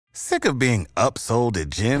Sick of being upsold at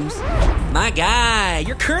gyms? My guy,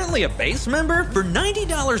 you're currently a base member? For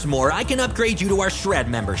 $90 more, I can upgrade you to our Shred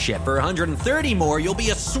membership. For $130 more, you'll be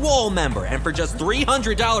a Swole member. And for just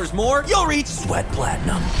 $300 more, you'll reach Sweat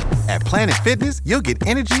Platinum. At Planet Fitness, you'll get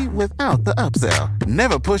energy without the upsell.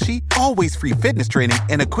 Never pushy, always free fitness training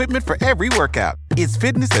and equipment for every workout. It's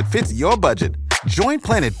fitness that fits your budget. Join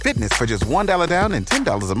Planet Fitness for just $1 down and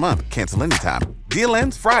 $10 a month. Cancel anytime. Deal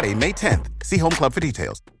ends Friday, May 10th. See Home Club for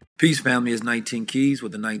details. Peace, family. It's 19 Keys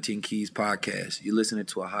with the 19 Keys podcast. You're listening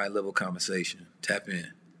to a high-level conversation. Tap in.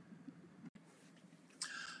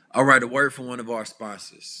 All right, a word from one of our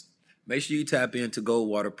sponsors. Make sure you tap into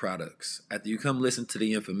Goldwater products. After you come listen to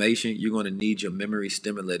the information, you're going to need your memory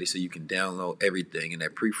stimulated so you can download everything in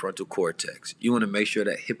that prefrontal cortex. You want to make sure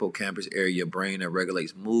that hippocampus area of your brain that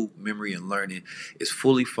regulates mood, memory, and learning is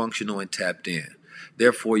fully functional and tapped in.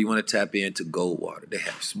 Therefore, you want to tap into Goldwater. They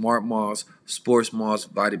have Smart Moss, Sports Moss,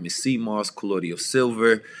 Vitamin C Moss, Colloidal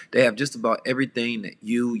Silver. They have just about everything that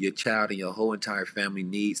you, your child, and your whole entire family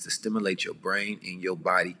needs to stimulate your brain and your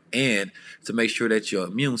body and to make sure that your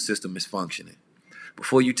immune system is functioning.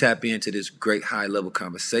 Before you tap into this great high-level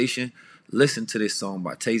conversation, listen to this song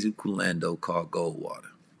by Tezu Kulando called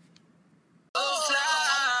Goldwater.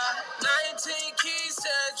 19 Keys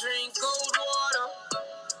said drink Goldwater.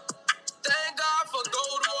 Thank God for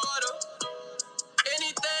Goldwater.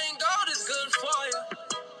 Anything gold is good for you.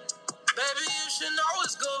 Baby, you should know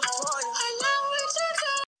it's good for you. I know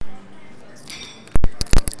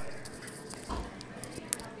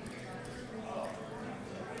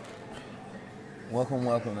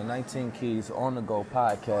Welcome to 19 Keys On The Go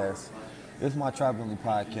podcast. This is my traveling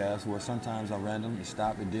podcast where sometimes I randomly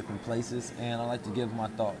stop at different places and I like to give my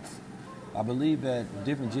thoughts. I believe that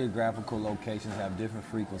different geographical locations have different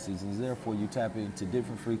frequencies and therefore you tap into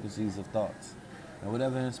different frequencies of thoughts. And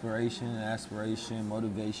whatever inspiration, aspiration,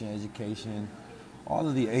 motivation, education, all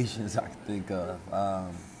of the Asians I can think of,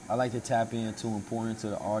 I like to tap into and pour into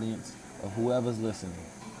the audience of whoever's listening.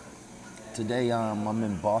 Today I'm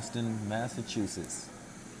in Boston, Massachusetts.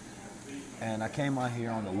 And I came out here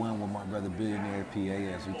on the whim with my brother Billionaire PA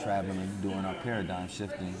as we're traveling, doing our paradigm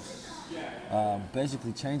shifting.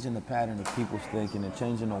 Basically changing the pattern of people's thinking and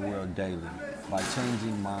changing the world daily by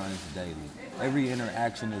changing minds daily. Every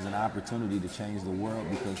interaction is an opportunity to change the world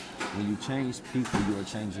because when you change people, you are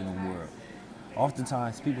changing the world.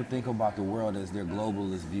 Oftentimes, people think about the world as their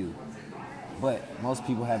globalist view, but most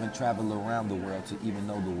people haven't traveled around the world to even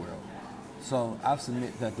know the world. So I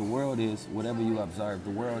submit that the world is whatever you observe. The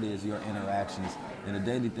world is your interactions and the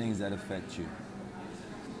daily things that affect you.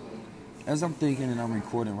 As I'm thinking and I'm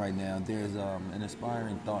recording right now, there's an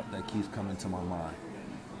inspiring thought that keeps coming to my mind.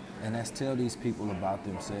 And that's tell these people about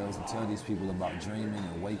themselves and tell these people about dreaming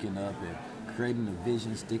and waking up and creating a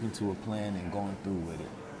vision, sticking to a plan and going through with it.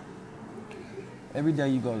 Every day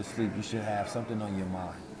you go to sleep, you should have something on your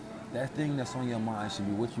mind. That thing that's on your mind should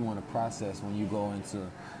be what you want to process when you go into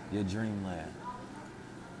your dreamland.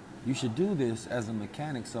 You should do this as a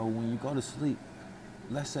mechanic so when you go to sleep,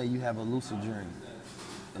 let's say you have a lucid dream.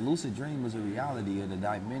 A lucid dream is a reality and a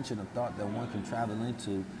dimension of thought that one can travel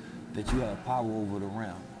into that you have power over the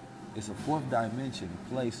realm. It's a fourth dimension,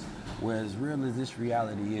 place where as real as this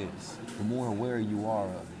reality is, the more aware you are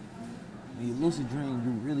of it. When you lucid dream,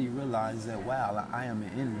 you really realize that, wow, I am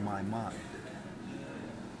in my mind.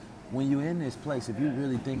 When you're in this place, if you're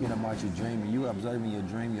really thinking about your dream and you're observing your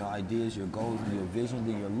dream, your ideas, your goals, and your vision,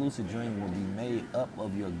 then your lucid dream will be made up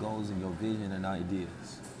of your goals and your vision and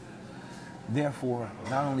ideas. Therefore,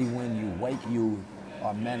 not only when you wake, you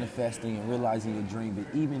are manifesting and realizing your dream, but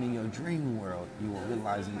even in your dream world, you are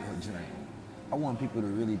realizing your dream. I want people to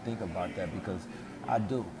really think about that because I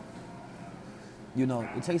do. You know,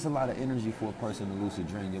 it takes a lot of energy for a person to lucid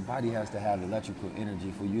dream. Your body has to have electrical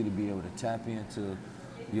energy for you to be able to tap into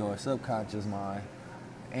your subconscious mind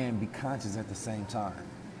and be conscious at the same time.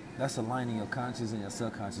 That's aligning your conscious and your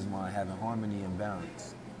subconscious mind, having harmony and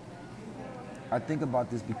balance. I think about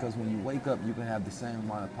this because when you wake up, you can have the same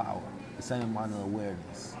amount of power, the same amount of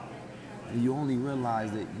awareness. And you only realize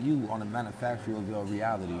that you are the manufacturer of your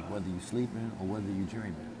reality, whether you're sleeping or whether you're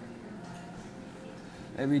dreaming.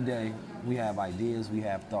 Every day, we have ideas, we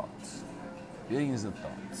have thoughts, billions of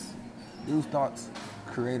thoughts. These thoughts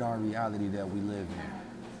create our reality that we live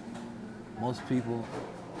in. Most people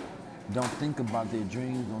don't think about their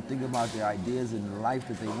dreams, don't think about their ideas and the life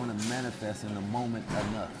that they want to manifest in the moment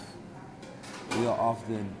enough. We are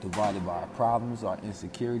often divided by our problems, our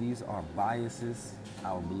insecurities, our biases,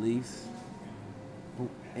 our beliefs.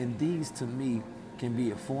 And these, to me, can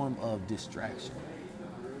be a form of distraction.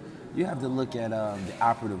 You have to look at the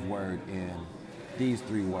operative word in these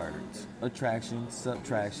three words: attraction,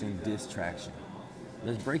 subtraction, distraction.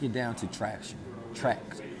 Let's break it down to traction,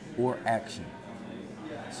 tract, or action.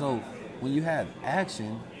 So when you have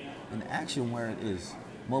action, an action word is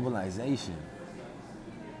mobilization.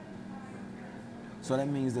 So that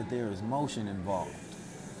means that there is motion involved.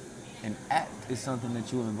 An act is something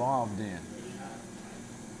that you're involved in.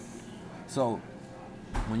 So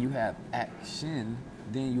when you have action,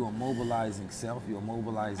 then you are mobilizing self, you're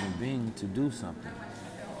mobilizing being to do something.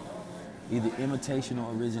 Either imitation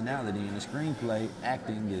or originality. In a screenplay,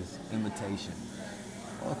 acting is imitation.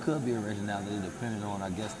 Or it could be originality depending on,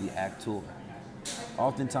 I guess, the actor.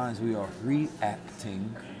 Oftentimes we are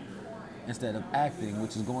reacting instead of acting,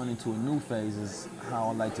 which is going into a new phase, is how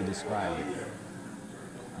I like to describe it.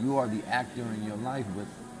 You are the actor in your life, but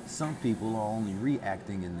some people are only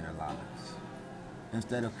reacting in their lives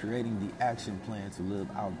instead of creating the action plan to live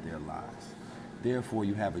out their lives. Therefore,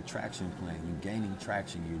 you have a traction plan. You're gaining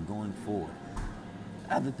traction. You're going forward.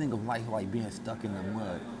 I have to think of life like being stuck in the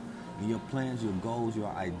mud. And your plans, your goals, your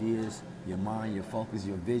ideas, your mind, your focus,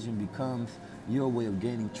 your vision becomes your way of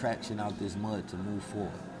gaining traction out this mud to move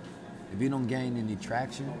forward. If you don't gain any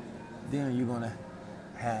traction, then you're going to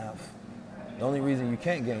have... The only reason you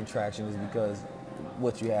can't gain traction is because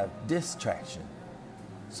what you have, distraction.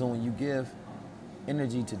 So when you give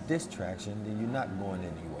energy to distraction, then you're not going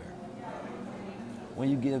anywhere. When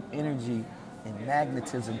you give energy and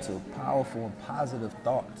magnetism to powerful and positive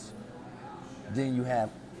thoughts, then you have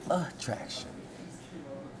attraction.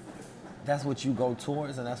 That's what you go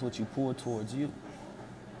towards, and that's what you pull towards you.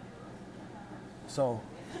 So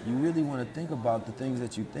you really want to think about the things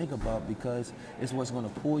that you think about, because it's what's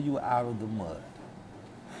going to pull you out of the mud.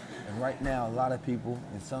 And right now, a lot of people,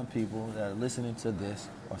 and some people that are listening to this,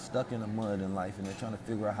 are stuck in the mud in life, and they're trying to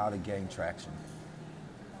figure out how to gain traction.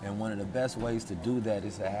 And one of the best ways to do that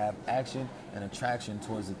is to have action and attraction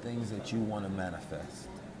towards the things that you want to manifest.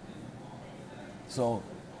 So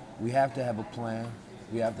we have to have a plan.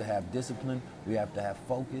 We have to have discipline. We have to have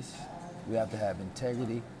focus. We have to have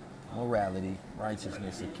integrity, morality,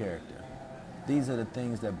 righteousness, and character. These are the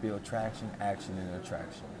things that build traction, action, and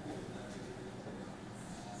attraction.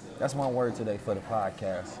 That's my word today for the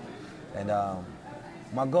podcast. And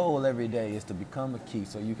my goal every day is to become a key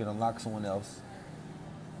so you can unlock someone else,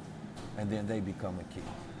 and then they become a key.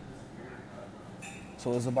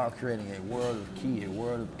 So it's about creating a world of key, a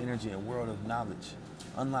world of energy, a world of knowledge,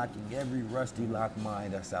 unlocking every rusty locked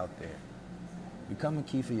mind that's out there. Become a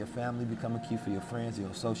key for your family, become a key for your friends, your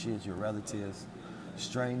associates, your relatives,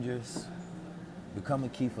 strangers. Become a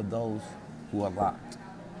key for those who are locked.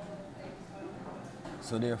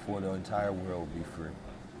 So therefore, the entire world will be free.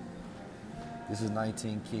 This is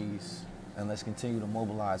 19 Keys, and let's continue to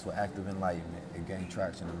mobilize with active enlightenment and gain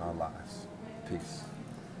traction in our lives. Peace.